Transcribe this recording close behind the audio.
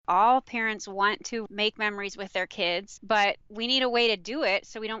all parents want to make memories with their kids, but we need a way to do it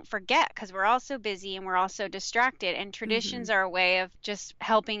so we don't forget, because we're all so busy and we're all so distracted. And traditions are a way of just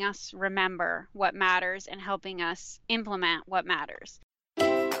helping us remember what matters and helping us implement what matters.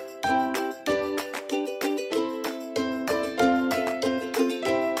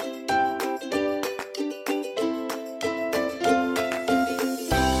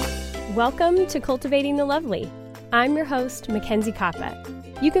 Welcome to Cultivating the Lovely. I'm your host, Mackenzie Koppa.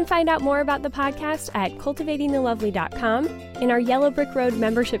 You can find out more about the podcast at cultivatingthelovely.com, in our Yellow Brick Road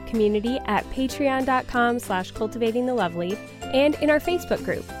membership community at patreon.com/cultivatingthelovely, and in our Facebook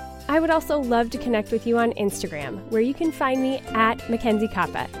group. I would also love to connect with you on Instagram, where you can find me at Mackenzie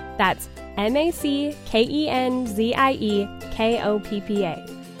Koppa. That's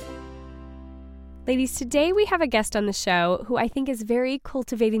MacKenziekoppa. Ladies, today we have a guest on the show who I think is very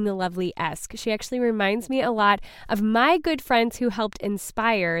Cultivating the Lovely-esque. She actually reminds me a lot of my good friends who helped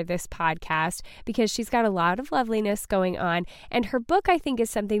inspire this podcast, because she's got a lot of loveliness going on, and her book I think is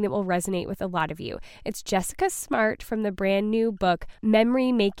something that will resonate with a lot of you. It's Jessica Smartt from the brand new book,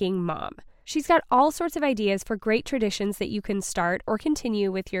 Memory Making Mom. She's got all sorts of ideas for great traditions that you can start or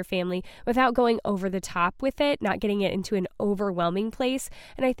continue with your family without going over the top with it, not getting it into an overwhelming place.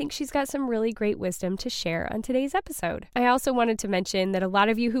 And I think she's got some really great wisdom to share on today's episode. I also wanted to mention that a lot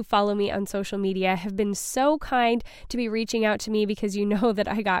of you who follow me on social media have been so kind to be reaching out to me, because you know that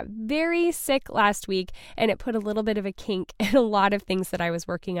I got very sick last week and it put a little bit of a kink in a lot of things that I was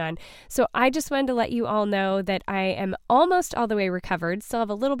working on. So I just wanted to let you all know that I am almost all the way recovered, still have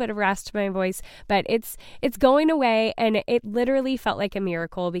a little bit of rest to my voice, but it's going away, and it literally felt like a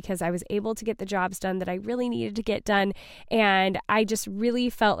miracle, because I was able to get the jobs done that I really needed to get done, and I just really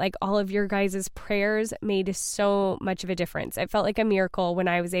felt like all of your guys' prayers made so much of a difference. It felt like a miracle when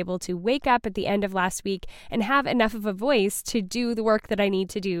I was able to wake up at the end of last week and have enough of a voice to do the work that I need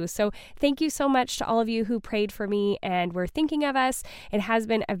to do. So thank you so much to all of you who prayed for me and were thinking of us. It has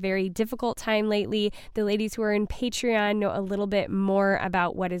been a very difficult time lately. The ladies who are in Patreon know a little bit more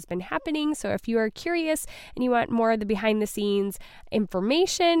about what has been happening. So if you are curious and you want more of the behind the scenes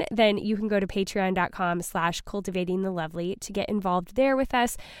information, then you can go to patreon.com/cultivatingthelovely to get involved there with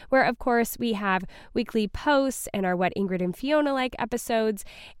us, where of course we have weekly posts and our What Ingrid and Fiona Like episodes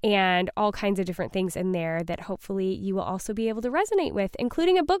and all kinds of different things in there that hopefully you will also be able to resonate with,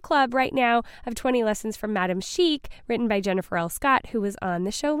 including a book club right now of 20 Lessons from Madam Chic, written by Jennifer L. Scott, who was on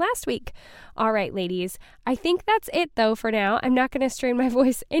the show last week. All right, ladies, I think that's it though for now. I'm not going to strain my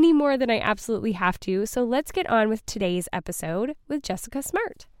voice any more than I absolutely have to. So let's get on with today's episode with Jessica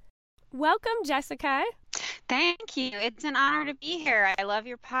Smartt. Welcome, Jessica. Thank you. It's an honor to be here. I love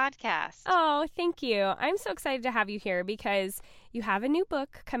your podcast. Oh, thank you. I'm so excited to have you here because you have a new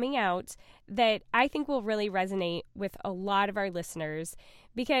book coming out that I think will really resonate with a lot of our listeners,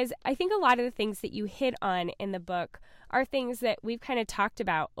 because I think a lot of the things that you hit on in the book are things that we've kind of talked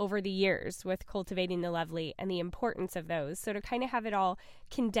about over the years with Cultivating the Lovely and the importance of those. So to kind of have it all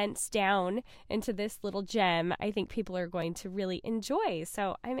condensed down into this little gem, I think people are going to really enjoy.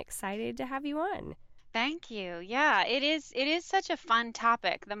 So I'm excited to have you on. Thank you. Yeah, it is such a fun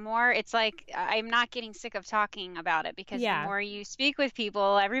topic. The more, it's like I'm not getting sick of talking about it, because the more you speak with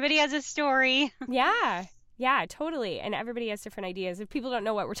people, everybody has a story. Yeah, totally. And everybody has different ideas. If people don't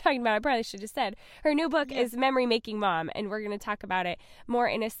know what we're talking about, I probably should have said her new book is Memory Making Mom, and we're going to talk about it more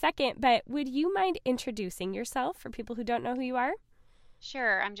in a second. But would you mind introducing yourself for people who don't know who you are?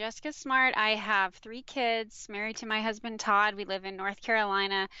 Sure. I'm Jessica Smartt. I have 3 kids, married to my husband, Todd. We live in North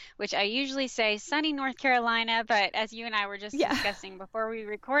Carolina, which I usually say sunny North Carolina. But as you and I were just discussing before we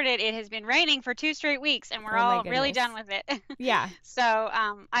recorded, it has been raining for 2 straight weeks, and we're all really done with it. Yeah. So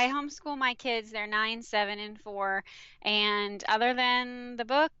I homeschool my kids. They're 9, 7, and 4. And other than the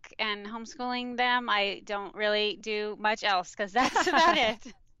book and homeschooling them, I don't really do much else, because that's about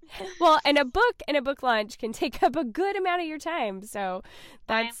it. Well, and a book and a book launch can take up a good amount of your time. So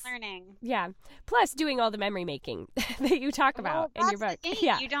that's I'm learning. Yeah. Plus doing all the memory making that you talk about in your book.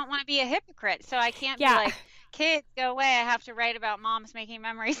 Yeah. You don't want to be a hypocrite. So I can't be like, kids, go away. I have to write about moms making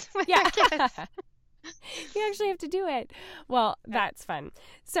memories with their kids. You actually have to do it. Well, that's fun.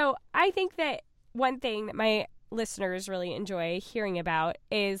 So I think that one thing that my listeners really enjoy hearing about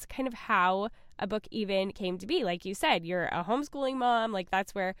is kind of how a book even came to be. Like you said, you're a homeschooling mom. Like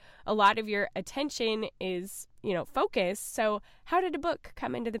that's where a lot of your attention is, focused. So how did a book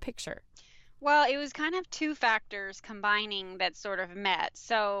come into the picture? Well, it was kind of two factors combining that sort of met.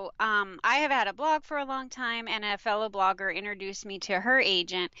 So, I have had a blog for a long time, and a fellow blogger introduced me to her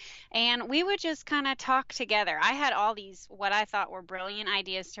agent, and we would just kind of talk together. I had all these what I thought were brilliant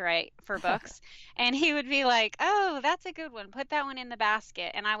ideas to write for books, and he would be like, "Oh, that's a good one. Put that one in the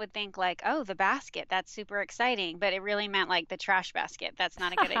basket." And I would think like, "Oh, the basket. That's super exciting," but it really meant like the trash basket. That's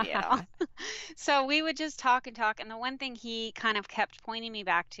not a good idea at all. So we would just talk and talk, and the one thing he kind of kept pointing me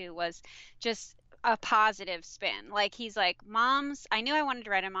back to was just a positive spin. Like he's like, moms, I knew I wanted to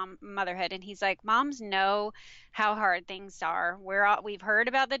write a motherhood, and he's like, moms know how hard things are. We've heard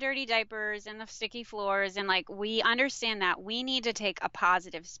about the dirty diapers and the sticky floors, and like we understand that we need to take a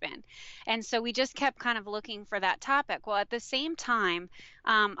positive spin. And so we just kept kind of looking for that topic. Well, at the same time,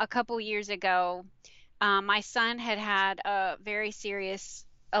 a couple years ago, my son had had a very serious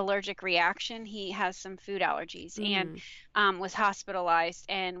allergic reaction. He has some food allergies and was hospitalized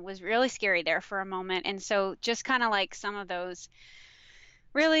and was really scary there for a moment. And so, just kind of like some of those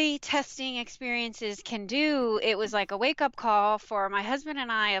really testing experiences can do, it was like a wake up call for my husband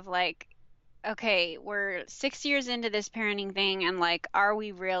and I of like, okay, we're 6 years into this parenting thing, and like, are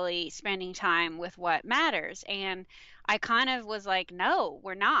we really spending time with what matters? And I kind of was like, no,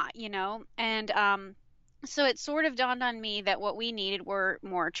 we're not, And so it sort of dawned on me that what we needed were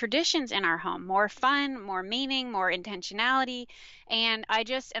more traditions in our home, more fun, more meaning, more intentionality. And I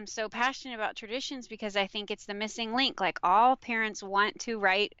just am so passionate about traditions because I think it's the missing link. Like all parents want to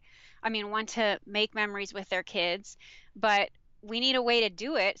want to make memories with their kids, but we need a way to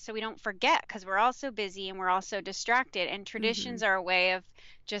do it so we don't forget because we're all so busy and we're all so distracted. And traditions are a way of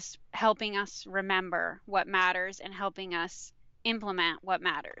just helping us remember what matters and helping us implement what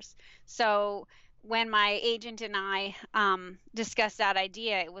matters. So when my agent and I discussed that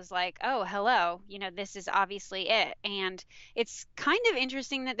idea, it was like, oh, hello, this is obviously it. And it's kind of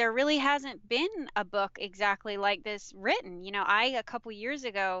interesting that there really hasn't been a book exactly like this written. A couple years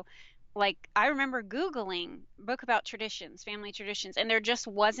ago, like I remember Googling book about traditions, family traditions, and there just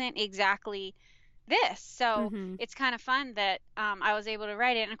wasn't exactly this. So it's kind of fun that I was able to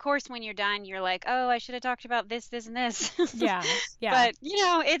write it. And of course, when you're done, you're like, oh, I should have talked about this, this, and this. Yeah. But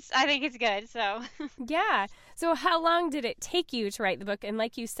I think it's good. So yeah. So how long did it take you to write the book? And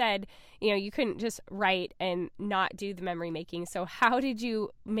like you said, you couldn't just write and not do the memory making. So how did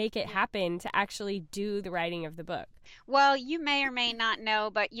you make it happen to actually do the writing of the book? Well, you may or may not know,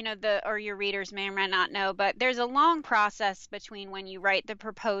 but or your readers may or may not know, but there's a long process between when you write the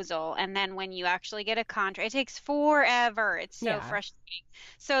proposal and then when you actually get a contract. It takes forever. It's so frustrating.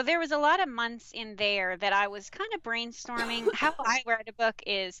 So there was a lot of months in there that I was kind of brainstorming. How I write a book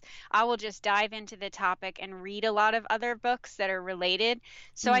is I will just dive into the topic and read a lot of other books that are related.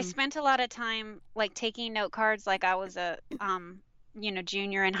 So I spent a lot of time like taking note cards like I was a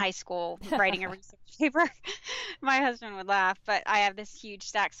junior in high school writing a research paper. My husband would laugh, but I have this huge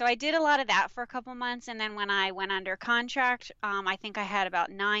stack. So I did a lot of that for a couple months. And then when I went under contract, I think I had about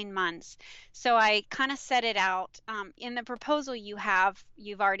 9 months. So I kind of set it out. In the proposal you've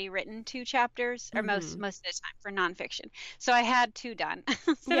already written 2 chapters or most of the time for nonfiction. So I had 2 done.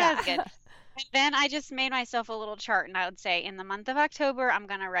 So that was good. And then I just made myself a little chart, and I would say in the month of October, I'm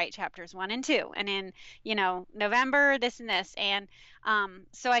going to write chapters 1 and 2. And in, November, this and this. And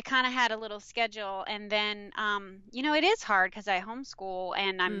so I kind of had a little schedule. And then, it is hard because I homeschool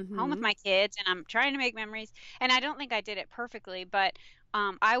and I'm home with my kids and I'm trying to make memories. And I don't think I did it perfectly, but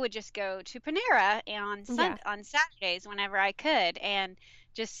I would just go to Panera on Saturdays whenever I could. And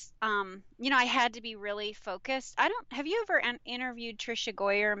just I had to be really focused. Have you ever interviewed Trisha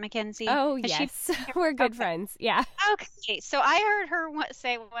Goyer McKenzie? Oh, yes. We're good friends. Yeah. Okay. So I heard her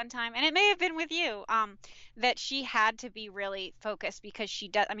say one time, and it may have been with you, that she had to be really focused because she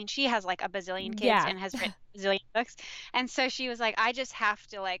has like a bazillion kids and has written a bazillion books. And so she was like, I just have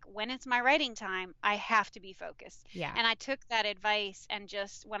to, like, when it's my writing time, I have to be focused. Yeah. And I took that advice, and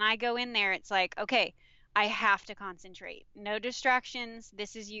just when I go in there, it's like, okay, I have to concentrate. No distractions.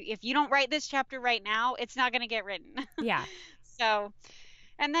 This is you. If you don't write this chapter right now, it's not going to get written. Yeah. So,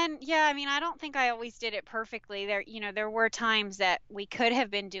 and then, I don't think I always did it perfectly. There were times that we could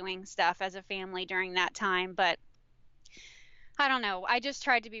have been doing stuff as a family during that time, but I don't know. I just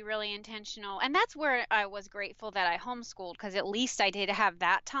tried to be really intentional. And that's where I was grateful that I homeschooled, because at least I did have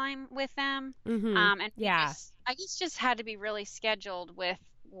that time with them. And I just had to be really scheduled with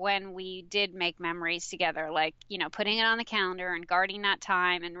when we did make memories together, like, putting it on the calendar and guarding that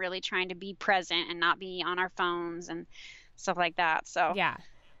time and really trying to be present and not be on our phones and stuff like that. So yeah.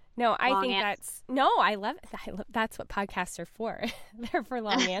 No, I think I love it. That's what podcasts are for. They're for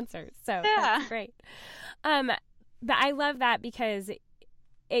long answers. So that's great. But I love that because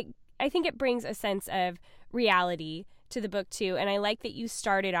I think it brings a sense of reality to the book too. And I like that you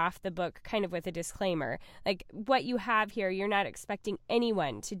started off the book kind of with a disclaimer. Like, what you have here, you're not expecting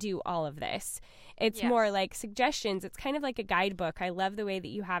anyone to do all of this. It's more like suggestions. It's kind of like a guidebook. I love the way that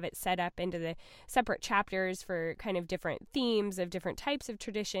you have it set up into the separate chapters for kind of different themes of different types of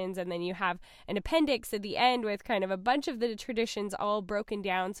traditions. And then you have an appendix at the end with kind of a bunch of the traditions all broken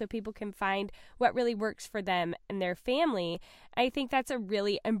down so people can find what really works for them and their family. I think that's a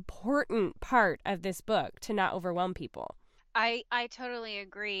really important part of this book, to not overwhelm people. I totally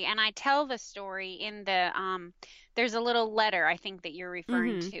agree. And I tell the story in the there's a little letter I think that you're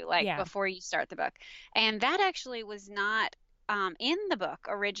referring to, like before you start the book. And that actually was not in the book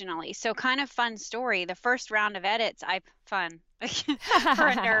originally. So kind of fun story. The first round of edits, fun for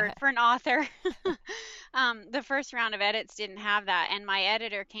a nerd, for an author. The first round of edits didn't have that. And my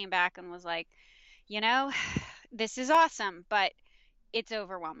editor came back and was like, this is awesome, but it's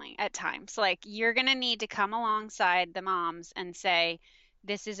overwhelming at times. Like, you're going to need to come alongside the moms and say,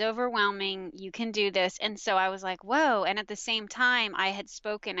 this is overwhelming. You can do this. And so I was like, whoa. And at the same time, I had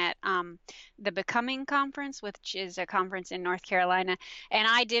spoken at the Becoming Conference, which is a conference in North Carolina. And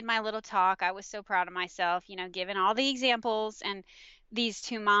I did my little talk. I was so proud of myself, given all the examples. And these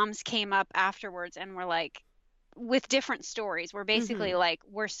two moms came up afterwards and were like, with different stories. We're basically like,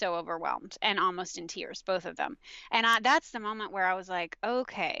 we're so overwhelmed and almost in tears, both of them. And that's the moment where I was like,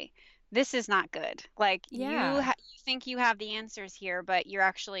 okay, this is not good. Like, you think you have the answers here, but you're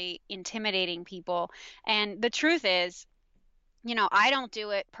actually intimidating people. And the truth is, I don't do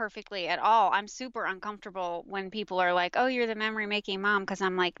it perfectly at all. I'm super uncomfortable when people are like, oh, you're the memory making mom. Cause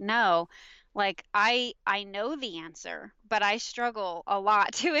I'm like, no, like I know the answer, but I struggle a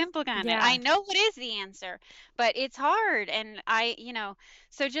lot to implement it. I know what is the answer, but it's hard. And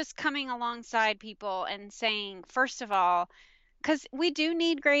so just coming alongside people and saying, first of all, because we do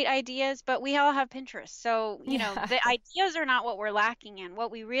need great ideas, but we all have Pinterest. So, the ideas are not what we're lacking in.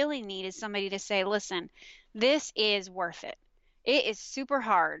 What we really need is somebody to say, listen, this is worth it. It is super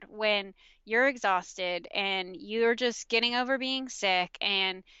hard when you're exhausted and you're just getting over being sick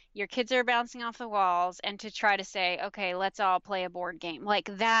and your kids are bouncing off the walls, and to try to say, okay, let's all play a board game. Like,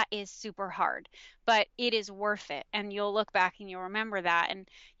 that is super hard, but it is worth it. And you'll look back and you'll remember that. And,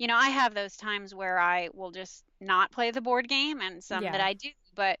 I have those times where I will just not play the board game, and some that I do,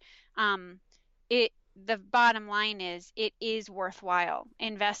 but the bottom line is, it is worthwhile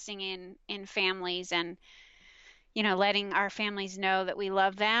investing in families, and letting our families know that we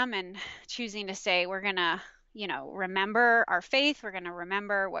love them, and choosing to say, we're going to, remember our faith. We're going to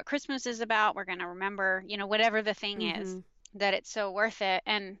remember what Christmas is about. We're going to remember, whatever the thing is, that it's so worth it.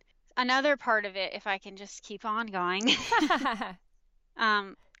 And another part of it, if I can just keep on going,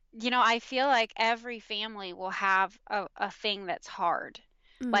 I feel like every family will have a thing that's hard.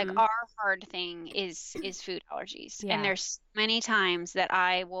 Like, our hard thing is food allergies. And there's many times that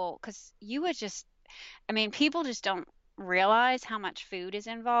I will, because people just don't realize how much food is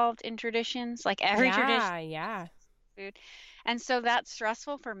involved in traditions. Like, every tradition, food. And so that's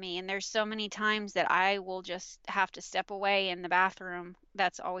stressful for me. And there's so many times that I will just have to step away in the bathroom.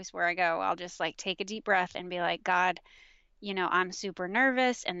 That's always where I go. I'll just like take a deep breath and be like, God, I'm super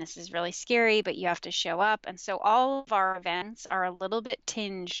nervous and this is really scary, but you have to show up. And so all of our events are a little bit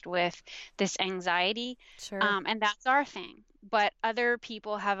tinged with this anxiety. Sure. And that's our thing. But other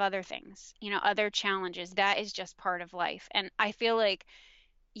people have other things, other challenges. That is just part of life. And I feel like,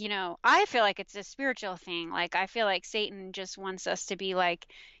 it's a spiritual thing. Like, I feel like Satan just wants us to be like,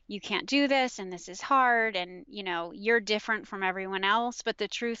 you can't do this, and this is hard, and, you're different from everyone else. But the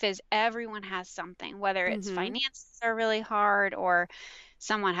truth is, everyone has something, whether it's finances are really hard, or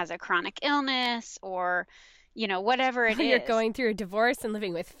someone has a chronic illness, or, whatever it is. You're going through a divorce and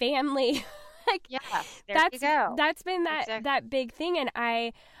living with family. Like, that's been that big thing. And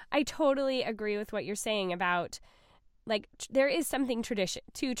I totally agree with what you're saying about, like, there is something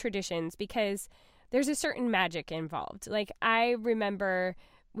to traditions, because there's a certain magic involved. Like, I remember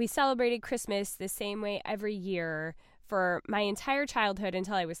we celebrated Christmas the same way every year for my entire childhood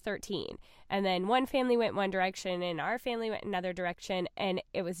until I was 13. And then one family went one direction and our family went another direction, and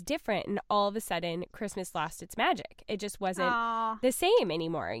it was different. And all of a sudden, Christmas lost its magic. It just wasn't the same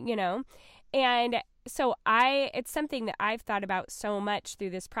anymore, And so it's something that I've thought about so much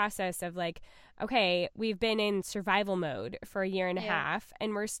through this process of like, okay, we've been in survival mode for a year and a half,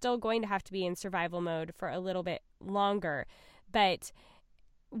 and we're still going to have to be in survival mode for a little bit longer. But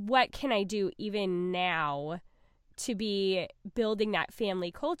what can I do even now to be building that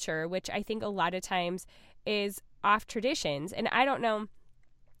family culture, which I think a lot of times is off traditions? And I don't know.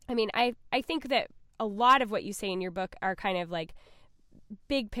 I mean, I think that a lot of what you say in your book are kind of like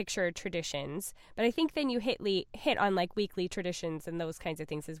big picture traditions, but I think then you hit on like weekly traditions and those kinds of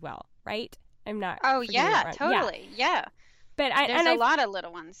things as well, right? I'm not Oh forgetting that yeah, wrong. Yeah. totally. Yeah. But There's a lot of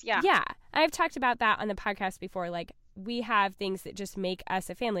little ones. Yeah. Yeah. I've talked about that on the podcast before. Like, we have things that just make us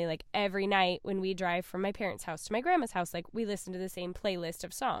a family. Like, every night when we drive from my parents' house to my grandma's house, like, we listen to the same playlist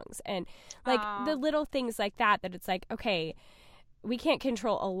of songs. And, like, the little things like that it's like, okay, we can't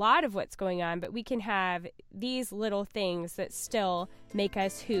control a lot of what's going on, but we can have these little things that still make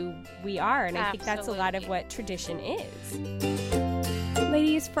us who we are. And I think that's a lot of what tradition is.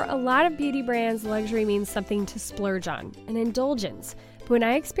 Ladies, for a lot of beauty brands, luxury means something to splurge on, an indulgence. But when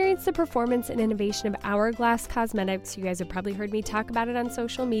I experienced the performance and innovation of Hourglass Cosmetics, you guys have probably heard me talk about it on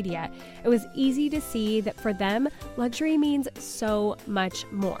social media, it was easy to see that for them, luxury means so much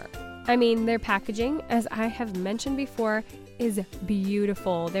more. I mean, their packaging, as I have mentioned before, is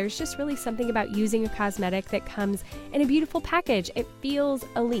beautiful. There's just really something about using a cosmetic that comes in a beautiful package. It feels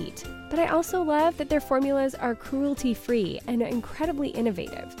elite. But I also love that their formulas are cruelty-free and incredibly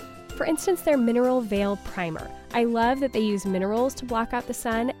innovative. For instance, their Mineral Veil Primer. I love that they use minerals to block out the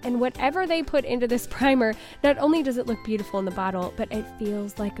sun, and whatever they put into this primer, not only does it look beautiful in the bottle, but it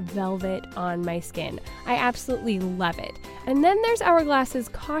feels like velvet on my skin. I absolutely love it. And then there's Hourglass's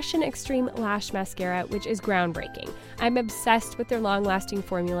Caution Extreme Lash Mascara, which is groundbreaking. I'm obsessed with their long-lasting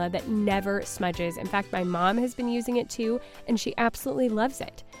formula that never smudges. In fact, my mom has been using it too, and she absolutely loves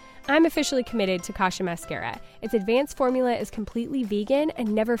it. I'm officially committed to Caution Mascara. Its advanced formula is completely vegan and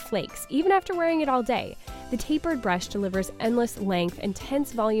never flakes, even after wearing it all day. The tapered brush delivers endless length,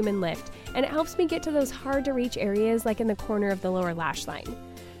 intense volume and lift, and it helps me get to those hard-to-reach areas like in the corner of the lower lash line.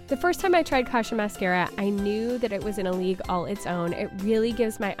 The first time I tried Caution Mascara, I knew that it was in a league all its own. It really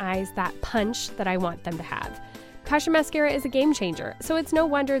gives my eyes that punch that I want them to have. Caution Mascara is a game changer, so it's no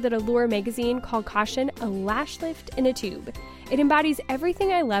wonder that Allure magazine called Caution a lash lift in a tube. It embodies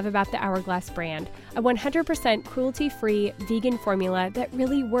everything I love about the Hourglass brand, a 100% cruelty-free vegan formula that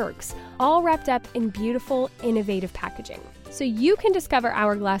really works, all wrapped up in beautiful, innovative packaging. So you can discover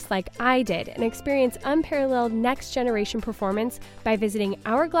Hourglass like I did and experience unparalleled next-generation performance by visiting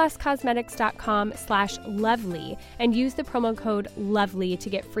hourglasscosmetics.com/lovely and use the promo code LOVELY to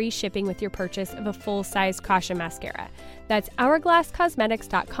get free shipping with your purchase of a full-size Caution mascara. That's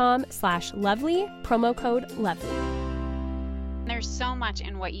hourglasscosmetics.com/lovely, promo code LOVELY. There's so much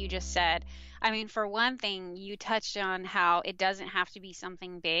in what you just said. I mean, for one thing, you touched on how it doesn't have to be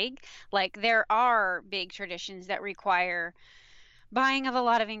something big. Like, there are big traditions that require buying of a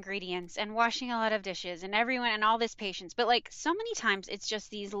lot of ingredients and washing a lot of dishes and everyone and all this patience. But like, so many times it's just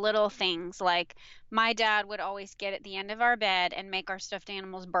these little things. Like, my dad would always get at the end of our bed and make our stuffed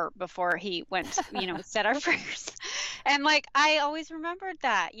animals burp before he went, said our prayers. And like, I always remembered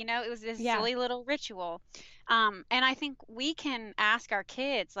that, it was this silly little ritual. And I think we can ask our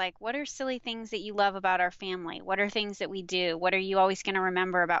kids, like, what are silly things that you love about our family? What are things that we do? What are you always going to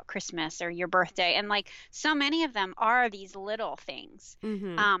remember about Christmas or your birthday? And like, so many of them are these little things.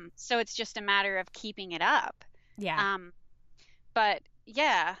 Mm-hmm. So it's just a matter of keeping it up. Yeah. But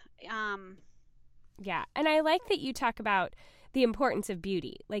yeah. Yeah. And I like that you talk about the importance of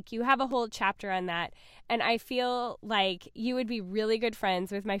beauty. Like, you have a whole chapter on that. And I feel like you would be really good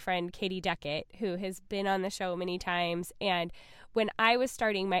friends with my friend Katie Duckett, who has been on the show many times. And when I was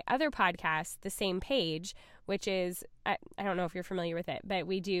starting my other podcast, The Same Page, which is, I don't know if you're familiar with it, but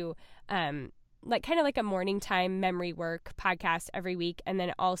we do like kind of like a morning time memory work podcast every week. And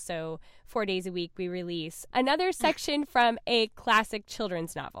then also 4 days a week, we release another section from a classic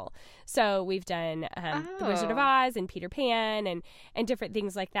children's novel. So we've done The Wizard of Oz and Peter Pan and different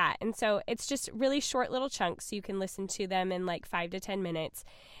things like that. And so it's just really short little chunks. So you can listen to them in like 5 to 10 minutes.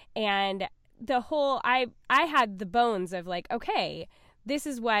 And the whole, I had the bones of like, okay, this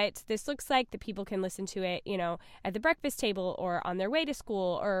is what this looks like, that people can listen to it, at the breakfast table or on their way to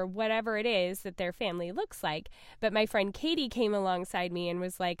school or whatever it is that their family looks like. But my friend Katie came alongside me and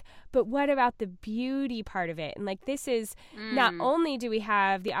was like, but what about the beauty part of it? And like, this is not only do we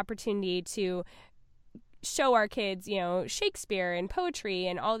have the opportunity to show our kids, Shakespeare and poetry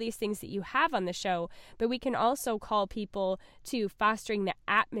and all these things that you have on the show, but we can also call people to fostering the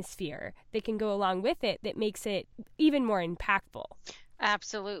atmosphere that can go along with it that makes it even more impactful.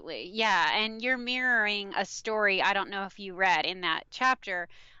 Absolutely. Yeah. And you're mirroring a story I don't know if you read in that chapter.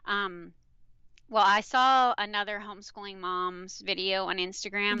 Well, I saw another homeschooling mom's video on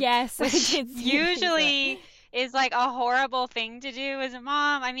Instagram. Yes, which usually is like a horrible thing to do as a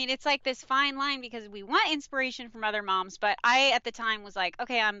mom. I mean, it's like this fine line because we want inspiration from other moms, but I at the time was like,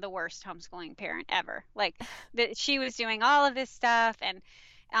 okay, I'm the worst homeschooling parent ever. Like, she was doing all of this stuff, and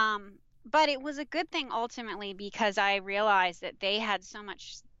but it was a good thing ultimately because I realized that they had so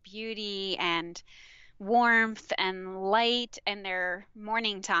much beauty and warmth and light in their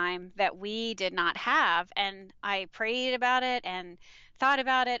morning time that we did not have. And I prayed about it and thought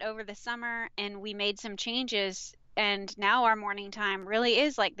about it over the summer, and we made some changes. And now our morning time really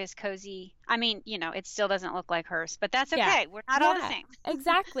is like this cozy. I mean, it still doesn't look like hers, but that's Yeah. okay. We're not all the Yeah, same.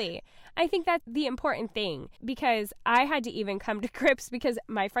 exactly. I think that's the important thing, because I had to even come to grips because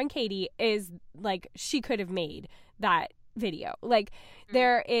my friend Katie is like, she could have made that video. Like,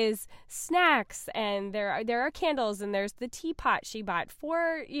 there is snacks, and there are candles, and there's the teapot she bought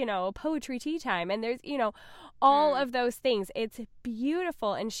for, poetry tea time, and there's, all of those things. It's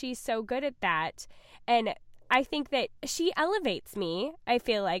beautiful, and she's so good at that. And I think that she elevates me. I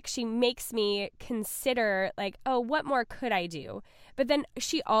feel like she makes me consider, like, oh, what more could I do? But then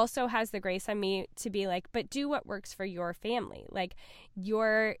she also has the grace on me to be like, but do what works for your family. Like,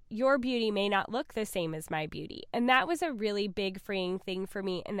 your beauty may not look the same as my beauty. And that was a really big freeing thing for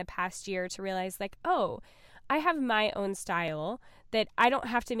me in the past year, to realize, like, oh, I have my own style, that I don't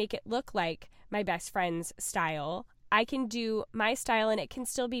have to make it look like my best friend's style. I can do my style, and it can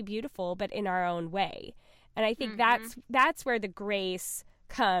still be beautiful, but in our own way. And I think that's where the grace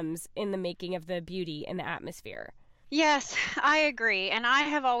comes in the making of the beauty in the atmosphere. Yes, I agree. And I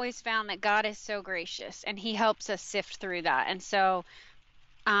have always found that God is so gracious and he helps us sift through that. And so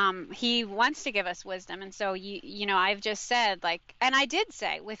he wants to give us wisdom. And so I've just said, like, and I did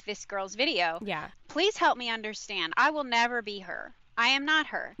say with this girl's video, Yeah. please help me understand. I will never be her. I am not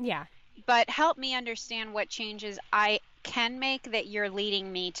her. Yeah. But help me understand what changes I can make that you're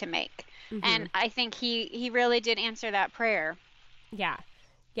leading me to make. Mm-hmm. And I think he really did answer that prayer. Yeah.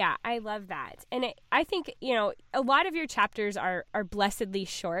 Yeah, I love that. And I think, a lot of your chapters are blessedly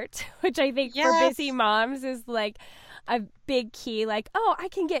short, which I think for busy moms is like a big key. Like, oh, I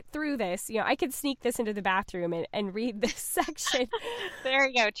can get through this. I could sneak this into the bathroom and read this section. There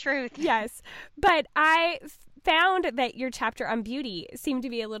you go. Truth. Yes. But I found that your chapter on beauty seemed to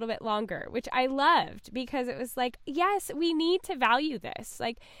be a little bit longer, which I loved, because it was like, yes, we need to value this.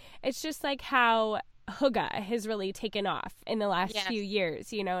 Like, it's just like how Hygge has really taken off in the last few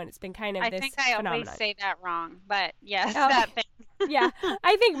years, and it's been kind of this phenomenon. I think I always say that wrong, but yes, that thing. Yeah,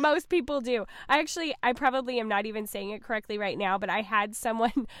 I think most people do. I probably am not even saying it correctly right now, but I had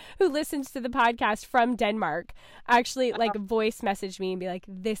someone who listens to the podcast from Denmark actually like voice message me and be like,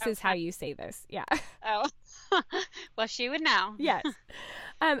 this is how you say this. Yeah. Oh, well, she would know. Yes.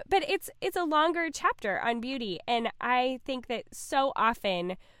 But it's a longer chapter on beauty. And I think that so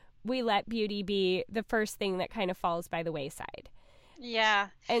often we let beauty be the first thing that kind of falls by the wayside. Yeah.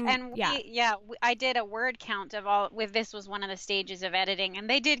 I did a word count of all with this was one of the stages of editing, and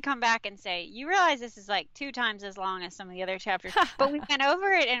they did come back and say, you realize this is like 2 times as long as some of the other chapters. But we went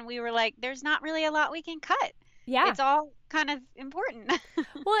over it and we were like, there's not really a lot we can cut. Yeah. It's all kind of important.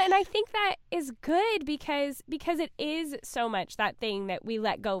 Well, and I think that is good because it is so much that thing that we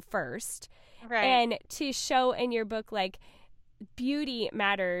let go first. Right. And to show in your book, like, beauty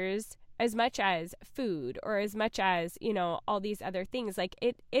matters as much as food or as much as, all these other things. Like,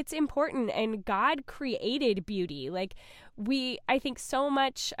 it's important, and God created beauty. Like, I think so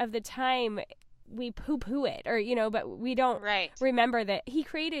much of the time we poo-poo it, or, but we don't remember that he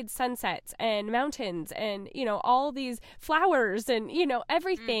created sunsets and mountains and, all these flowers and,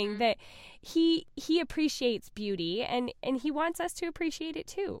 everything that he appreciates beauty, and he wants us to appreciate it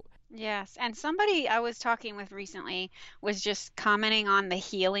too. Yes. And somebody I was talking with recently was just commenting on the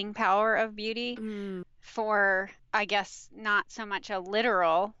healing power of beauty for, I guess, not so much a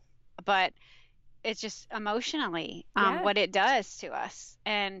literal, but it's just emotionally what it does to us.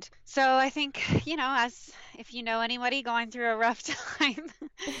 And so I think, as if anybody going through a rough time,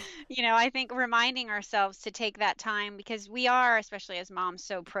 I think reminding ourselves to take that time, because we are, especially as moms,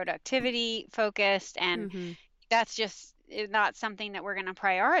 so productivity focused, and that's just not something that we're going to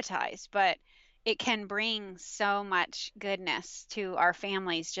prioritize, but it can bring so much goodness to our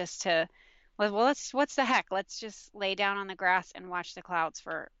families just to, what's the heck? Let's just lay down on the grass and watch the clouds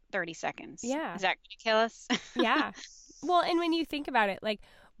for 30 seconds. Yeah. Is that going to kill us? Yeah. Well, and when you think about it, like,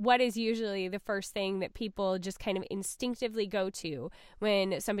 what is usually the first thing that people just kind of instinctively go to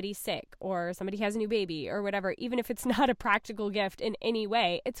when somebody's sick or somebody has a new baby or whatever, even if it's not a practical gift in any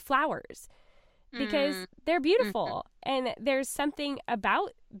way, it's flowers. Because they're beautiful, and there's something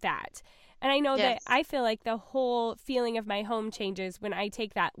about that. And I know that I feel like the whole feeling of my home changes when I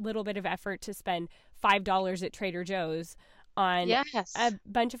take that little bit of effort to spend $5 at Trader Joe's on a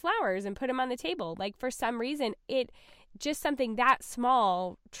bunch of flowers and put them on the table. Like, for some reason, just something that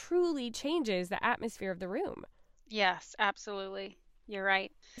small truly changes the atmosphere of the room. Yes, absolutely. You're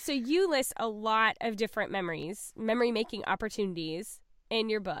right. So you list a lot of different memory-making opportunities in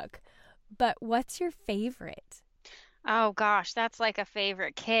your book. But what's your favorite? Oh gosh, that's like a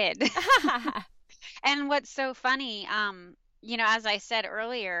favorite kid. And what's so funny, as I said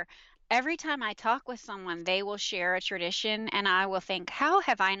earlier, every time I talk with someone, they will share a tradition, and I will think, how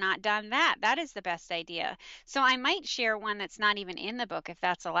have I not done that? That is the best idea. So I might share one that's not even in the book if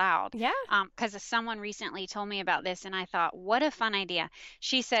that's allowed. Yeah. Because someone recently told me about this, and I thought, what a fun idea.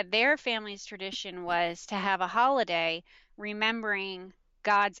 She said their family's tradition was to have a holiday remembering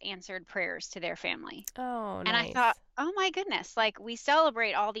God's answered prayers to their family. Oh, And I nice. thought, oh my goodness, like we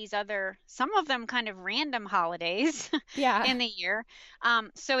celebrate all these other, some of them kind of random holidays Yeah. in the year.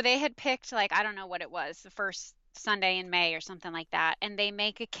 So they had picked, like, I don't know what it was, the first Sunday in May or something like that, and they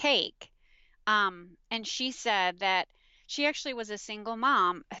make a cake. And she said that she actually was a single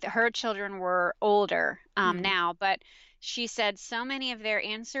mom. Her children were older Mm. now, but she said so many of their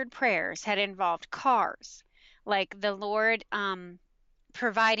answered prayers had involved cars. Like the Lord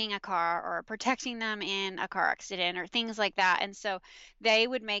providing a car or protecting them in a car accident or things like that. And so they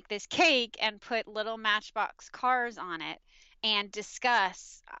would make this cake and put little matchbox cars on it and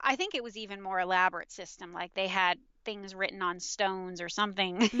discuss. I think it was even more elaborate system. Like they had things written on stones or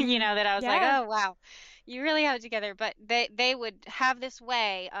something, that I was like, Yeah. oh wow, you really have it together. But they would have this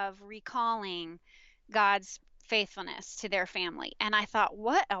way of recalling God's faithfulness to their family. And I thought,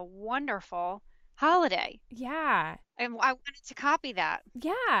 what a wonderful holiday. Yeah. And I wanted to copy that.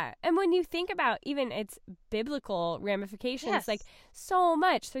 Yeah. And when you think about even its biblical ramifications, like Yes. so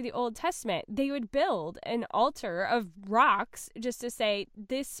much through the Old Testament, they would build an altar of rocks just to say,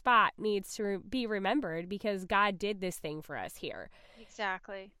 this spot needs to be remembered because God did this thing for us here.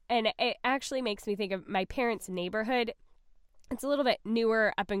 Exactly. And it actually makes me think of my parents' neighborhood. It's a little bit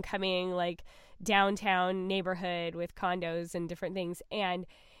newer, up and coming, like downtown neighborhood with condos and different things. And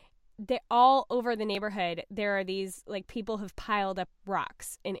they all over the neighborhood, there are these like people have piled up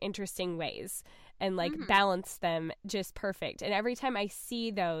rocks in interesting ways and like balanced them just perfect. And every time I see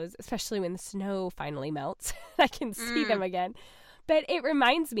those, especially when the snow finally melts, I can see them again. But it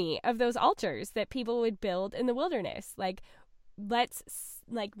reminds me of those altars that people would build in the wilderness. Like, let's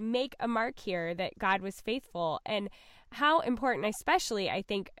like make a mark here that God was faithful. And how important, especially I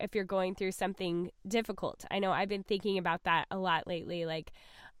think if you're going through something difficult. I know I've been thinking about that a lot lately. Like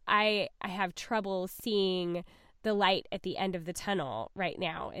I have trouble seeing the light at the end of the tunnel right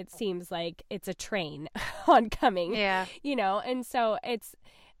now. It seems like it's a train oncoming, Yeah. And so it's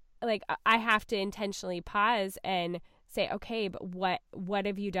like I have to intentionally pause and say, okay, but what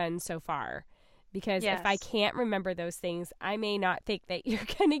have you done so far? Because if I Yes. can't remember those things, I may not think that you're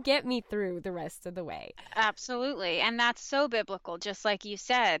going to get me through the rest of the way. Absolutely. And that's so biblical, just like you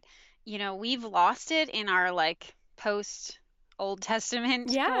said. We've lost it in our like post Old Testament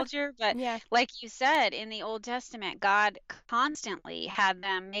Yeah. culture, but Yeah. like you said, in the Old Testament, God constantly had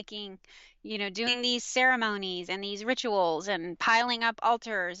them making, doing these ceremonies and these rituals and piling up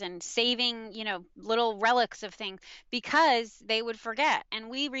altars and saving, little relics of things because they would forget. And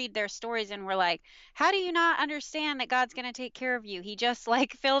we read their stories and we're like, how do you not understand that God's going to take care of you? He just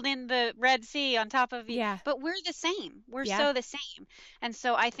like filled in the Red Sea on top of you. Yeah. But we're the same. We're Yeah. so the same. And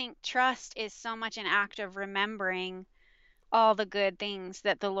so I think trust is so much an act of remembering all the good things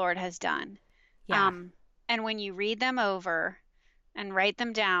that the Lord has done. Yeah. And when you read them over and write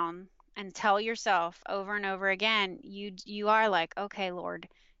them down and tell yourself over and over again, you are like, okay, Lord,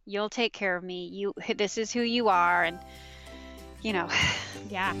 you'll take care of me. This is who you are. And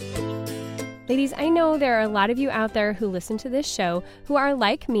Yeah. Ladies, I know there are a lot of you out there who listen to this show who are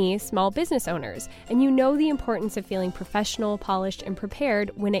like me, small business owners, and you know the importance of feeling professional, polished, and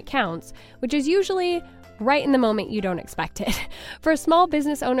prepared when it counts, which is usually right in the moment you don't expect it. For small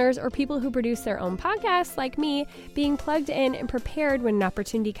business owners or people who produce their own podcasts like me, being plugged in and prepared when an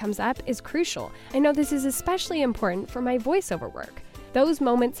opportunity comes up is crucial. I know this is especially important for my voiceover work. Those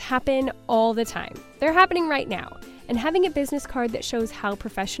moments happen all the time. They're happening right now. And having a business card that shows how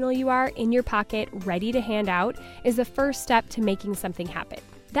professional you are in your pocket, ready to hand out, is the first step to making something happen.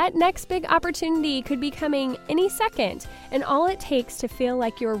 That next big opportunity could be coming any second, and all it takes to feel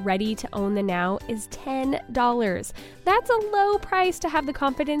like you're ready to own the now is $10. That's a low price to have the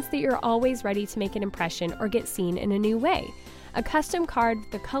confidence that you're always ready to make an impression or get seen in a new way. A custom card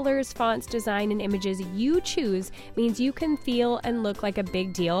with the colors, fonts, design, and images you choose means you can feel and look like a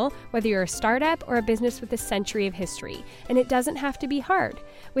big deal, whether you're a startup or a business with a century of history. And it doesn't have to be hard.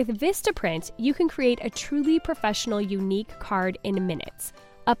 With Vistaprint, you can create a truly professional, unique card in minutes.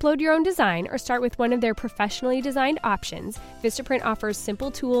 Upload your own design or start with one of their professionally designed options. Vistaprint offers simple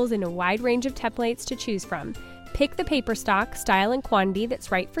tools and a wide range of templates to choose from. Pick the paper stock, style, and quantity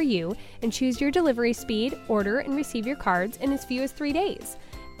that's right for you, and choose your delivery speed, order, and receive your cards in as few as 3 days.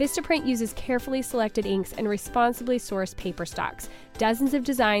 Vistaprint uses carefully selected inks and responsibly sourced paper stocks. Dozens of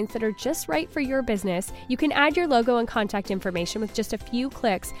designs that are just right for your business. You can add your logo and contact information with just a few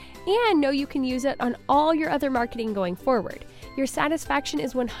clicks and know you can use it on all your other marketing going forward. Your satisfaction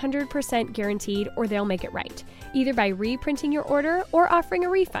is 100% guaranteed, or they'll make it right, either by reprinting your order or offering a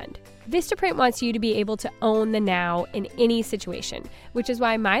refund. Vistaprint wants you to be able to own the now in any situation, which is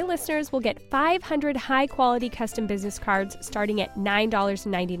why my listeners will get 500 high-quality custom business cards starting at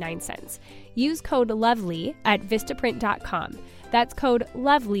 $9.99. Use code LOVELY at Vistaprint.com. That's code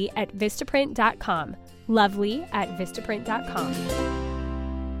LOVELY at Vistaprint.com. Lovely at Vistaprint.com.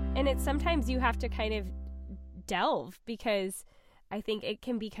 And it's sometimes you have to kind of delve, because I think it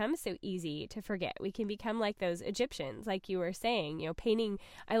can become so easy to forget. We can become like those Egyptians, like you were saying, painting.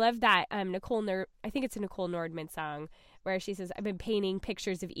 I love that I think it's a Nicole Nordman song where she says, I've been painting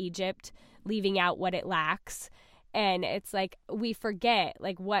pictures of Egypt, leaving out what it lacks. And it's like we forget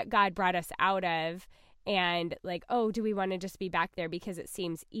like what God brought us out of, and like, oh, do we want to just be back there because it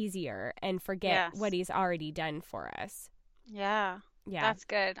seems easier, and forget what he's already done for us. Yeah. That's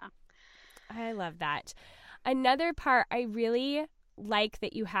good. I love that. Another part I really like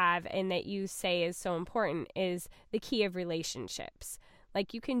that you have and that you say is so important is the key of relationships.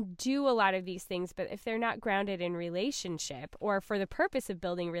 Like, you can do a lot of these things, but if they're not grounded in relationship or for the purpose of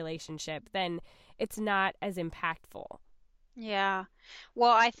building relationship, then it's not as impactful. Yeah.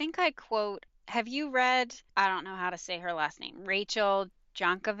 Well, I think I quote, have you read, I don't know how to say her last name, Rachel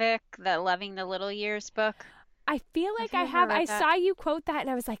Jonkovic, the Loving the Little Years book? I feel like I have. I saw you quote that and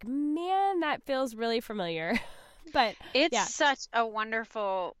I was like, man, that feels really familiar. But it's such a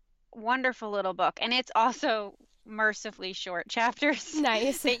wonderful, wonderful little book. And it's also mercifully short chapters.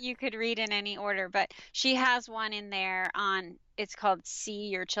 Nice. That you could read in any order. But she has one in there it's called See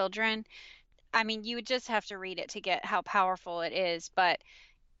Your Children. I mean, you would just have to read it to get how powerful it is. But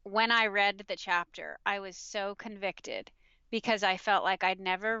when I read the chapter, I was so convicted because I felt like I'd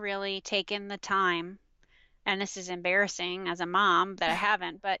never really taken the time, and this is embarrassing as a mom that I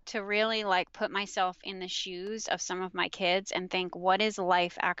haven't, but to really like put myself in the shoes of some of my kids and think, what is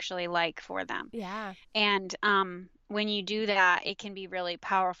life actually like for them? Yeah. And when you do that, it can be really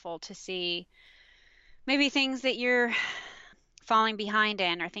powerful to see maybe things that you're falling behind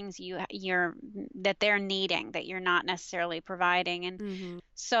in, or things you're that they're needing that you're not necessarily providing. And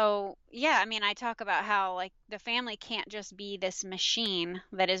so, yeah, I mean, I talk about how like the family can't just be this machine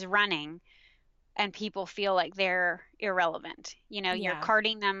that is running and people feel like they're irrelevant. You're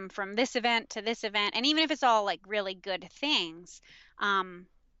carting them from this event to this event. And even if it's all like really good things,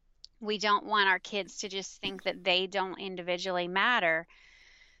 we don't want our kids to just think that they don't individually matter.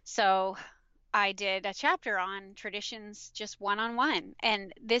 So I did a chapter on traditions just one-on-one.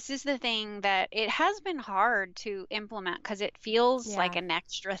 And this is the thing that it has been hard to implement because it feels like an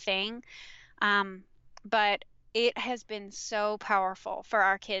extra thing. But it has been so powerful for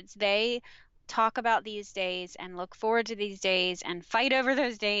our kids. They talk about these days and look forward to these days and fight over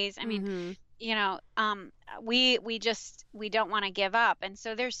those days. I mean, we don't want to give up. And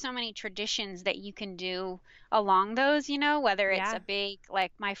so there's so many traditions that you can do along those, whether it's a big,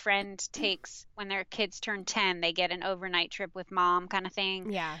 like my friend takes, when their kids turn 10, they get an overnight trip with mom kind of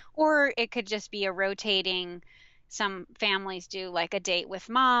thing. Yeah. Or it could just be a rotating, some families do like a date with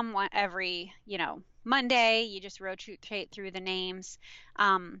mom every, Monday, you just rotate through the names.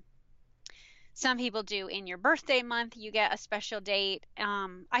 Some people do in your birthday month, you get a special date.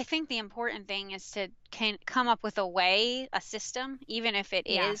 I think the important thing is to come up with a system, even if it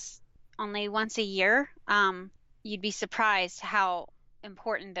is only once a year. You'd be surprised how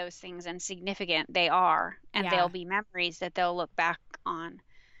important those things and significant they are. And they'll be memories that they'll look back on.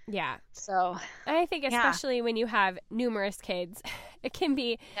 Yeah. So I think especially when you have numerous kids, it can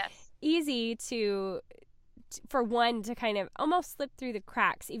be easy for one to kind of almost slip through the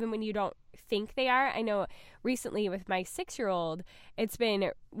cracks, even when you don't think they are. I know recently with my 6-year-old,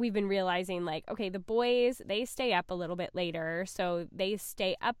 we've been realizing like, okay, the boys, they stay up a little bit later, so they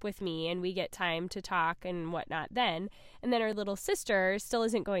stay up with me and we get time to talk and whatnot then. And then our little sister still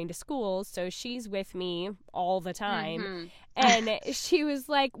isn't going to school, so she's with me all the time. And she was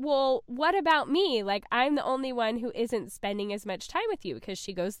like, well, what about me? Like, I'm the only one who isn't spending as much time with you, because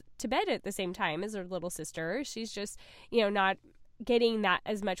she goes to bed at the same time as her little sister. She's just, not getting that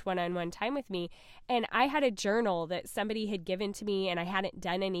as much one-on-one time with me. And I had a journal that somebody had given to me and I hadn't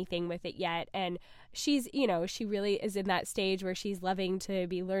done anything with it yet. And she's, she really is in that stage where she's loving to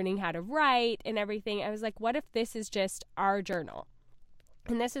be learning how to write and everything. I was like, what if this is just our journal?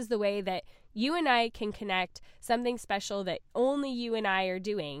 And this is the way that you and I can connect, something special that only you and I are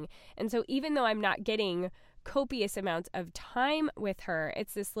doing. And so even though I'm not getting copious amounts of time with her,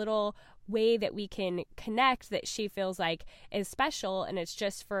 it's this little way that we can connect that she feels like is special, and it's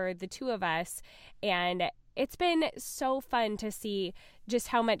just for the two of us. And it's been so fun to see just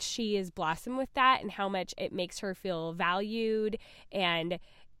how much she has blossomed with that and how much it makes her feel valued. And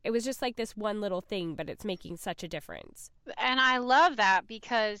it was just like this one little thing, but it's making such a difference. And I love that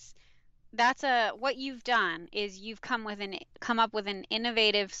because that's what you've done is you've come up with an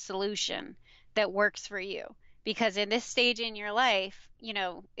innovative solution that works for you. Because in this stage in your life,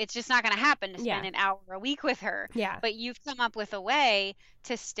 it's just not going to happen to spend an hour a week with her. Yeah. But you've come up with a way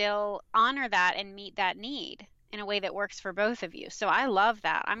to still honor that and meet that need in a way that works for both of you. So I love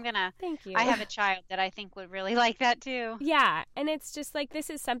that. Thank you. I have a child that I think would really like that too. Yeah. And it's just like, this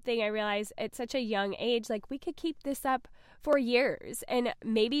is something I realize at such a young age, like we could keep this up for years, and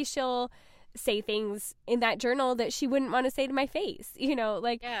maybe she'll say things in that journal that she wouldn't want to say to my face,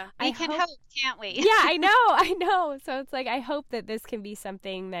 like, yeah, we can hope, can't we? Yeah, I know. So it's like, I hope that this can be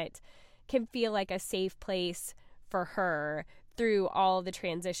something that can feel like a safe place for her through all the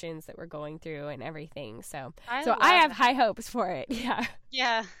transitions that we're going through and everything. So I have high hopes for it. Yeah.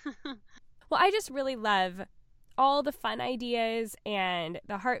 Yeah. Well, I just really love all the fun ideas and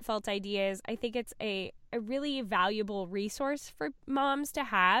the heartfelt ideas. I think it's a really valuable resource for moms to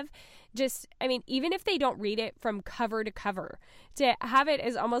have. Even if they don't read it from cover to cover, to have it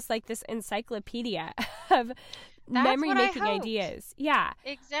as almost like this encyclopedia of memory-making ideas. Yeah.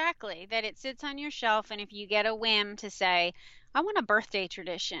 Exactly. That it sits on your shelf, and if you get a whim to say, I want a birthday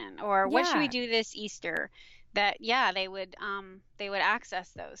tradition, or what should we do this Easter, that, they would access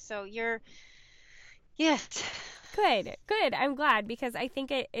those. So yes. Good. I'm glad, because I think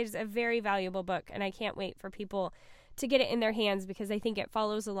it is a very valuable book, and I can't wait for people to get it in their hands, because I think it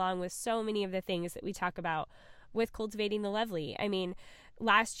follows along with so many of the things that we talk about with Cultivating the Lovely. I mean,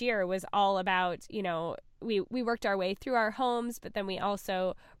 last year was all about, we worked our way through our homes, but then we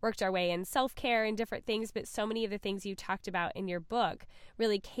also worked our way in self-care and different things. But so many of the things you talked about in your book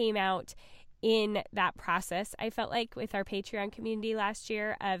really came out in that process, I felt like, with our Patreon community last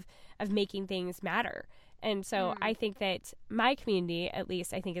year of making things matter. And so I think that my community, at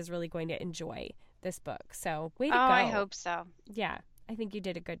least, I think is really going to enjoy this book. So way to go. I hope so. Yeah, I think you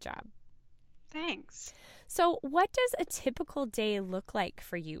did a good job. Thanks. So what does a typical day look like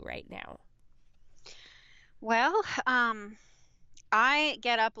for you right now? Well, I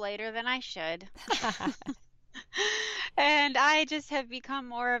get up later than I should. And I just have become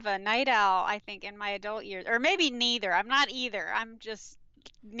more of a night owl, I think, in my adult years. Or maybe neither. I'm not either. I'm just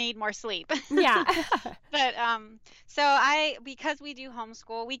need more sleep. Yeah. But because we do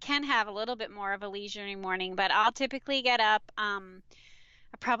homeschool, we can have a little bit more of a leisurely morning, but I'll typically get up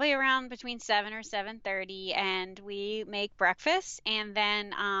probably around between 7 or 7:30, and we make breakfast, and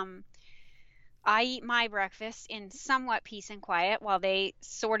then I eat my breakfast in somewhat peace and quiet while they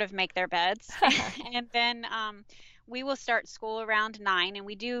sort of make their beds. And then we will start school around 9, and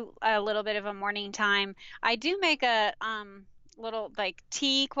we do a little bit of a morning time. I do make a little like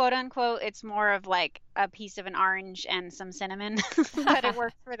tea, quote unquote. It's more of like a piece of an orange and some cinnamon, but it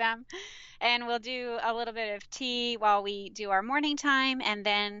works for them. And we'll do a little bit of tea while we do our morning time, and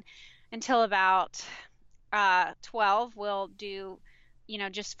then until about 12 we'll do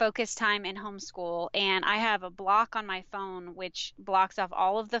just focus time in homeschool. And I have a block on my phone which blocks off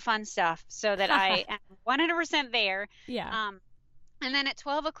all of the fun stuff so that I am 100% there. Yeah. And then at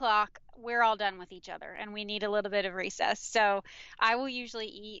 12 o'clock, we're all done with each other, and we need a little bit of recess. So I will usually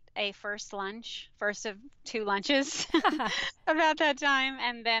eat a first of 2 lunches about that time,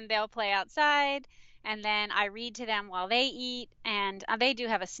 and then they'll play outside, and then I read to them while they eat, and they do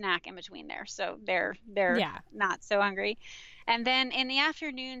have a snack in between there, so they're not so hungry. And then in the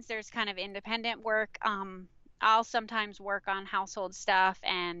afternoons, there's kind of independent work. I'll sometimes work on household stuff,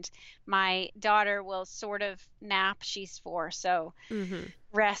 and my daughter will sort of nap. She's 4, so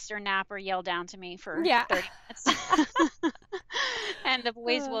rest or nap or yell down to me for 30 minutes. And the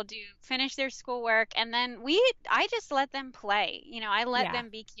boys will finish their schoolwork, and then I just let them play. I let them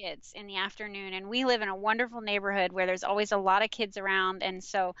be kids in the afternoon, and we live in a wonderful neighborhood where there's always a lot of kids around, and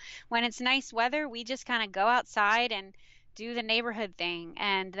so when it's nice weather, we just kind of go outside and do the neighborhood thing,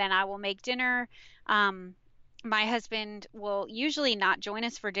 and then I will make dinner. My husband will usually not join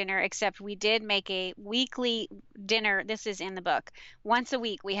us for dinner, except we did make a weekly dinner. This is in the book. Once a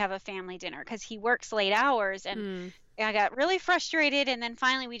week, we have a family dinner because he works late hours, and I got really frustrated. And then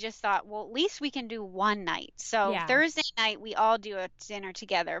finally, we just thought, well, at least we can do one night. So Thursday night, we all do a dinner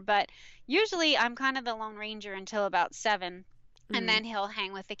together. But usually, I'm kind of the Lone Ranger until about 7. and Mm. then he'll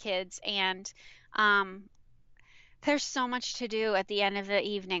hang with the kids. And um, there's so much to do at the end of the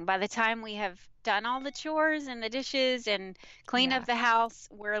evening. By the time we have done all the chores and the dishes and cleaned up Yeah. the house,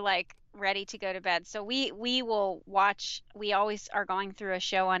 we're like ready to go to bed. So we will watch. We always are going through a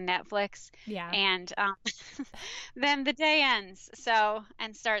show on Netflix, Yeah. and then the day ends. So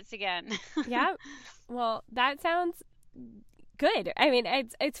and starts again. Yeah. Well, that sounds good. I mean,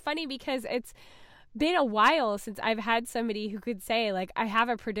 it's funny because it's been a while since I've had somebody who could say, like, I have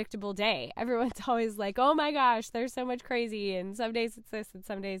a predictable day. Everyone's always like, oh my gosh, there's so much crazy, and some days it's this and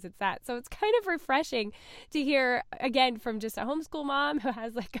some days it's that. So it's kind of refreshing to hear again from just a homeschool mom who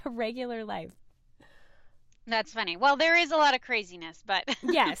has like a regular life. That's funny. Well, there is a lot of craziness, but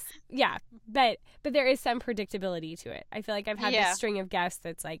Yes, yeah, but there is some predictability to it. I feel like I've had yeah. this string of guests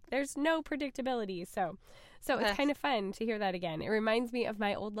that's like there's no predictability, so it's kind of fun to hear that again. It reminds me of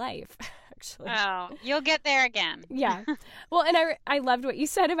my old life, actually. Oh, you'll get there again. Yeah. Well, and I loved what you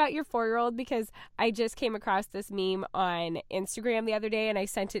said about your 4-year-old because I just came across this meme on Instagram the other day and I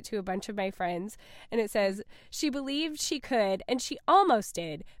sent it to a bunch of my friends and it says, she believed she could and she almost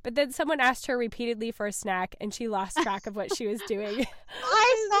did, but then someone asked her repeatedly for a snack and she lost track of what she was doing.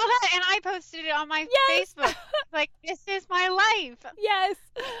 I saw that and I posted it on my Yes. Facebook. Like, this is my life. Yes.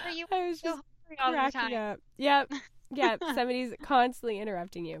 Are you I was so just hungry all the cracking time? up. Yep. Yep. Somebody's constantly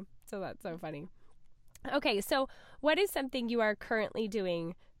interrupting you. So that's so funny. Okay, so what is something you are currently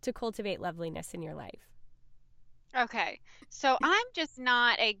doing to cultivate loveliness in your life? Okay. So I'm just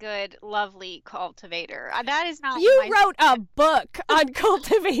not a good, lovely cultivator. That is not You my wrote a book on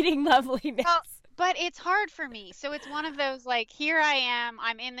cultivating loveliness. well, but it's hard for me. So it's one of those like, here I am,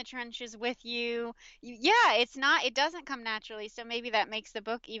 I'm in the trenches with you. Yeah, it's not, it doesn't come naturally. So maybe that makes the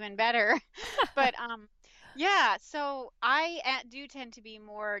book even better. But yeah, so I do tend to be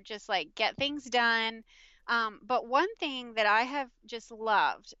more just like get things done. But one thing that I have just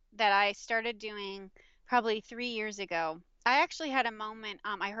loved that I started doing probably 3 years ago, I actually had a moment.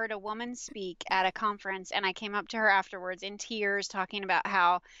 I heard a woman speak at a conference, and I came up to her afterwards in tears, talking about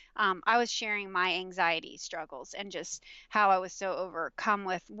how I was sharing my anxiety struggles and just how I was so overcome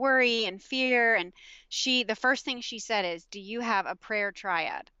with worry and fear. And the first thing she said is, "Do you have a prayer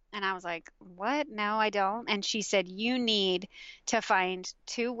triad?" And I was like, what? No, I don't. And she said, you need to find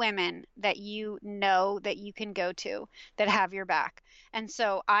 2 women that you know that you can go to that have your back. And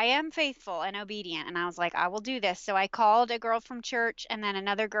so I am faithful and obedient. And I was like, I will do this. So I called a girl from church and then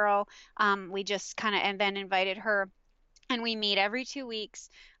another girl. We just kind of, and then invited her. And we meet every 2 weeks.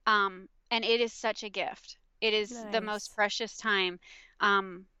 And it is such a gift. It is the most Nice. precious time.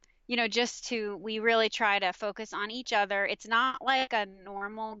 We really try to focus on each other. It's not like a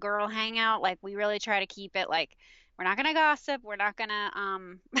normal girl hangout. Like we really try to keep it like we're not gonna gossip. We're not gonna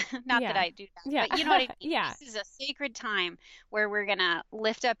not that Yeah. I do that, Yeah. but you know what I mean. Yeah. This is a sacred time where we're gonna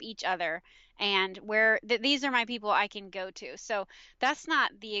lift up each other and where these are my people I can go to. So that's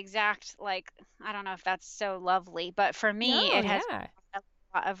not the exact like I don't know if that's so lovely, but for me No, it has yeah. brought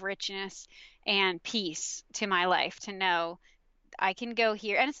a lot of richness and peace to my life to know I can go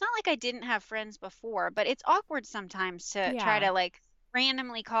here. And it's not like I didn't have friends before, but it's awkward sometimes to try Yeah. to like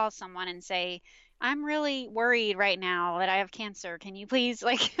randomly call someone and say, I'm really worried right now that I have cancer. Can you please,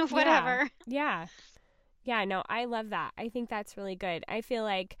 like, Yeah. whatever? Yeah. Yeah, no, I love that. I think that's really good. I feel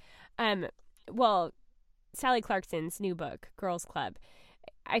like um well, Sally Clarkson's new book, Girls Club,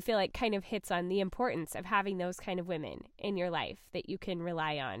 I feel like kind of hits on the importance of having those kind of women in your life that you can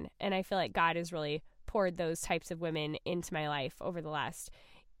rely on. And I feel like God has really poured those types of women into my life over the last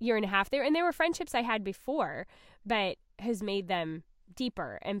year and a half. And they were friendships I had before, but has made them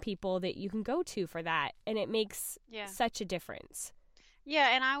deeper and people that you can go to for that. And it makes Yeah. such a difference. Yeah,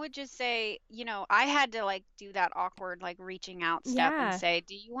 and I would just say, I had to like do that awkward like reaching out step and Yeah. say,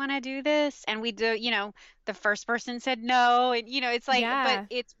 "Do you want to do this?" And we do, the first person said no, and it's like, but Yeah.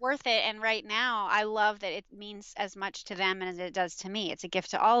 it's worth it. And right now, I love that it means as much to them as it does to me. It's a gift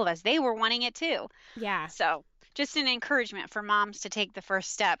to all of us. They were wanting it too. Yeah. So, just an encouragement for moms to take the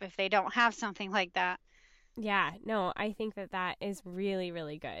first step if they don't have something like that. Yeah. No, I think that is really,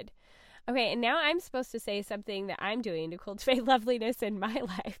 really good. Okay, and now I'm supposed to say something that I'm doing to cultivate loveliness in my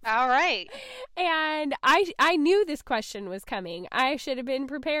life. All right. And I knew this question was coming. I should have been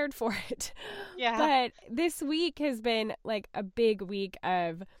prepared for it. Yeah. But this week has been like a big week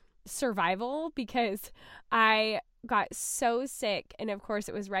of survival because I got so sick. And of course,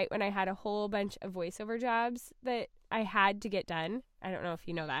 it was right when I had a whole bunch of voiceover jobs that I had to get done. I don't know if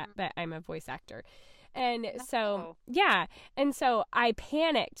you know that, but I'm a voice actor. And so, yeah. And so I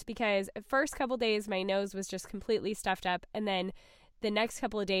panicked because the first couple days my nose was just completely stuffed up. And then the next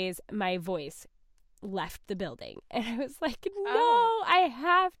couple of days, my voice left the building. And I was like, no, I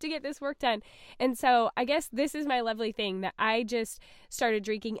have to get this work done. And so I guess this is my lovely thing that I just started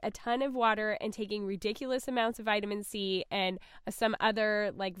drinking a ton of water and taking ridiculous amounts of vitamin C and some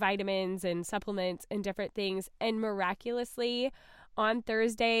other like vitamins and supplements and different things. And miraculously, on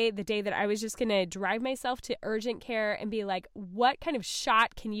Thursday, the day that I was just going to drive myself to urgent care and be like, what kind of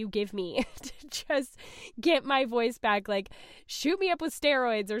shot can you give me to just get my voice back? Like, shoot me up with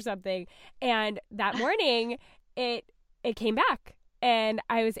steroids or something. And that morning, it came back. And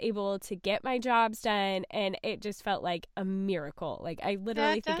I was able to get my jobs done. And it just felt like a miracle. Like, I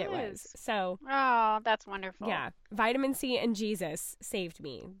literally think it was. So, oh, that's wonderful. Yeah. Vitamin C and Jesus saved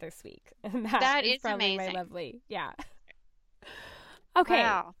me this week. And that is probably amazing. My lovely. Yeah. Okay,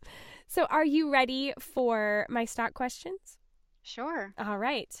 wow. So are you ready for my stock questions? Sure. All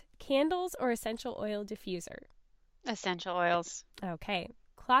right. Candles or essential oil diffuser? Essential oils. Okay.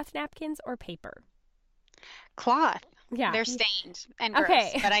 Cloth napkins or paper? Cloth. Yeah. They're stained and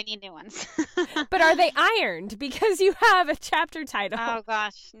gross, but I need new ones. But are they ironed? Because you have a chapter title. Oh,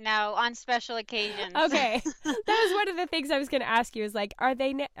 gosh. No, on special occasions. Okay. That was one of the things I was going to ask you is like, are they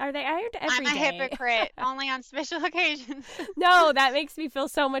ironed every day? I'm a hypocrite. Only on special occasions. No, that makes me feel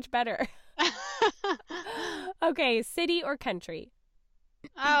so much better. Okay. City or country?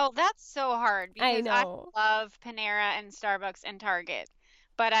 Oh, that's so hard. Because I know. I love Panera and Starbucks and Target.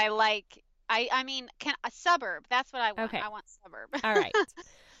 But I mean, a suburb. That's what I want. Okay. I want suburb. All right.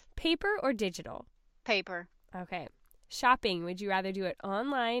 Paper or digital? Paper. Okay. Shopping. Would you rather do it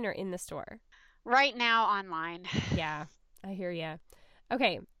online or in the store? Right now, online. Yeah, I hear you.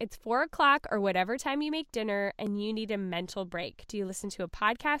 Okay. It's 4:00 or whatever time you make dinner and you need a mental break. Do you listen to a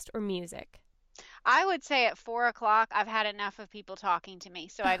podcast or music? I would say at 4:00, I've had enough of people talking to me,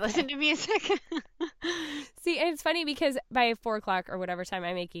 so I listen to music. See, and it's funny because by 4:00 or whatever time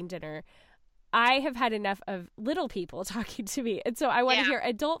I'm making dinner, I have had enough of little people talking to me. And so I want to hear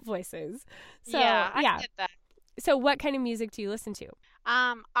adult voices. So, I get that. So what kind of music do you listen to?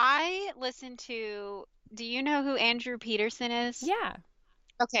 I listen to, do you know who Andrew Peterson is? Yeah.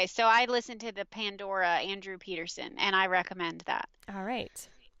 Okay, so I listen to the Pandora Andrew Peterson, and I recommend that. All right.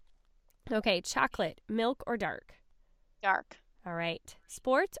 Okay, chocolate, milk or dark? Dark. All right.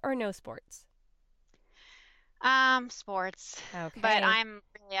 Sports or no sports? Sports. Okay. But I'm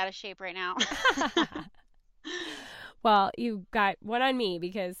really out of shape right now. Well, you got one on me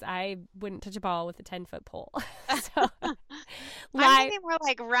because I wouldn't touch a ball with a 10-foot pole. So, I'm thinking more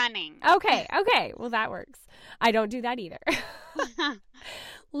like running. Okay. Well, that works. I don't do that either.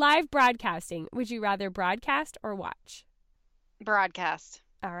 Live broadcasting. Would you rather broadcast or watch? Broadcast.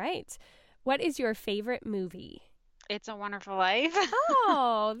 All right. What is your favorite movie? It's a Wonderful Life.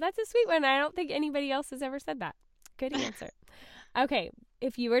 Oh, that's a sweet one. I don't think anybody else has ever said that. Good answer. Okay.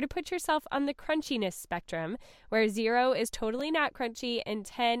 If you were to put yourself on the crunchiness spectrum, where 0 is totally not crunchy and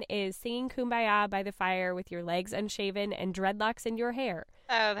 10 is singing Kumbaya by the fire with your legs unshaven and dreadlocks in your hair.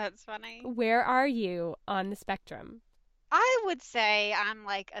 Oh, that's funny. Where are you on the spectrum? I would say I'm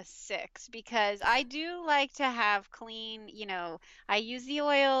like a 6 because I do like to have clean, I use the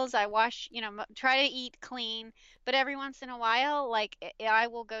oils, I wash, try to eat clean, but every once in a while, like I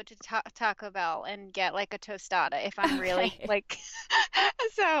will go to Taco Bell and get like a tostada if I'm really like,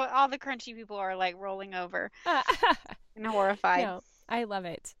 so all the crunchy people are like rolling over and horrified. No, I love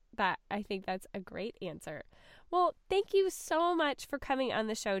it. I think that's a great answer. Well, thank you so much for coming on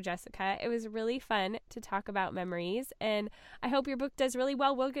the show, Jessica. It was really fun to talk about memories, and I hope your book does really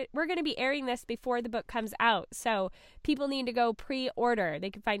well. We're going to be airing this before the book comes out, so people need to go pre-order. They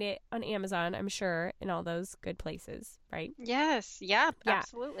can find it on Amazon, I'm sure, in all those good places, right? Yes. Yep. Yeah.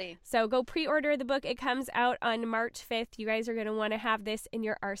 Absolutely. So go pre-order the book. It comes out on March 5th. You guys are going to want to have this in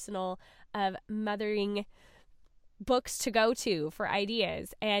your arsenal of mothering books to go to for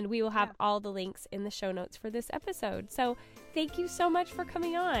ideas, and we will have all the links in the show notes for this episode. So thank you so much for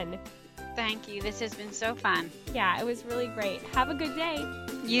coming on. Thank you. This has been so fun. Yeah, it was really great. Have a good day.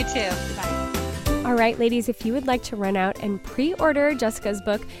 You too. Bye. All right, ladies, if you would like to run out and pre-order Jessica's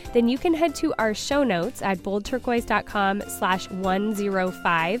book, then you can head to our show notes at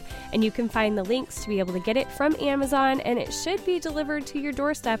boldturquoise.com/105, and you can find the links to be able to get it from Amazon, and it should be delivered to your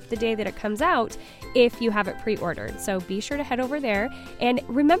doorstep the day that it comes out if you have it pre-ordered. So be sure to head over there. And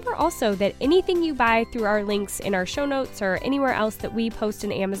remember also that anything you buy through our links in our show notes or anywhere else that we post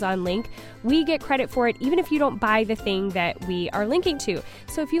an Amazon link, we get credit for it, even if you don't buy the thing that we are linking to.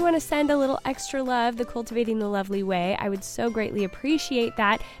 So if you want to send a little extra love the Cultivating the Lovely way, I would so greatly appreciate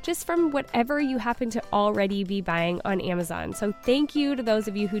that just from whatever you happen to already be buying on Amazon. So thank you to those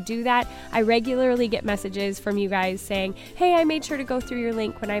of you who do that. I regularly get messages from you guys saying, hey, I made sure to go through your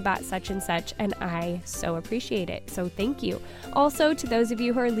link when I bought such and such, and I so appreciate it. So thank you. Also, to those of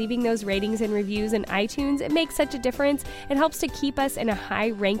you who are leaving those ratings and reviews in iTunes, it makes such a difference. It helps to keep us in a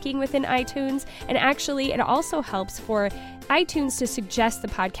high ranking within iTunes, and actually it also helps for iTunes to suggest the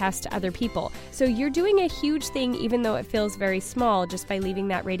podcast to other people. So you're doing a huge thing, even though it feels very small, just by leaving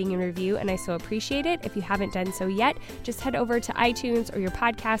that rating and review, and I so appreciate it. If you haven't done so yet, just head over to iTunes or your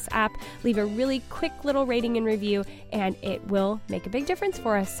podcast app, leave a really quick little rating and review, and it will make a big difference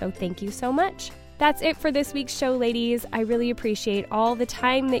for us. So thank you so much. That's it for this week's show, ladies. I really appreciate all the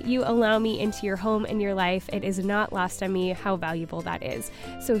time that you allow me into your home and your life. It is not lost on me how valuable that is.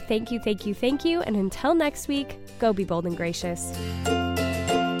 So thank you, thank you, thank you. And until next week, go be bold and gracious.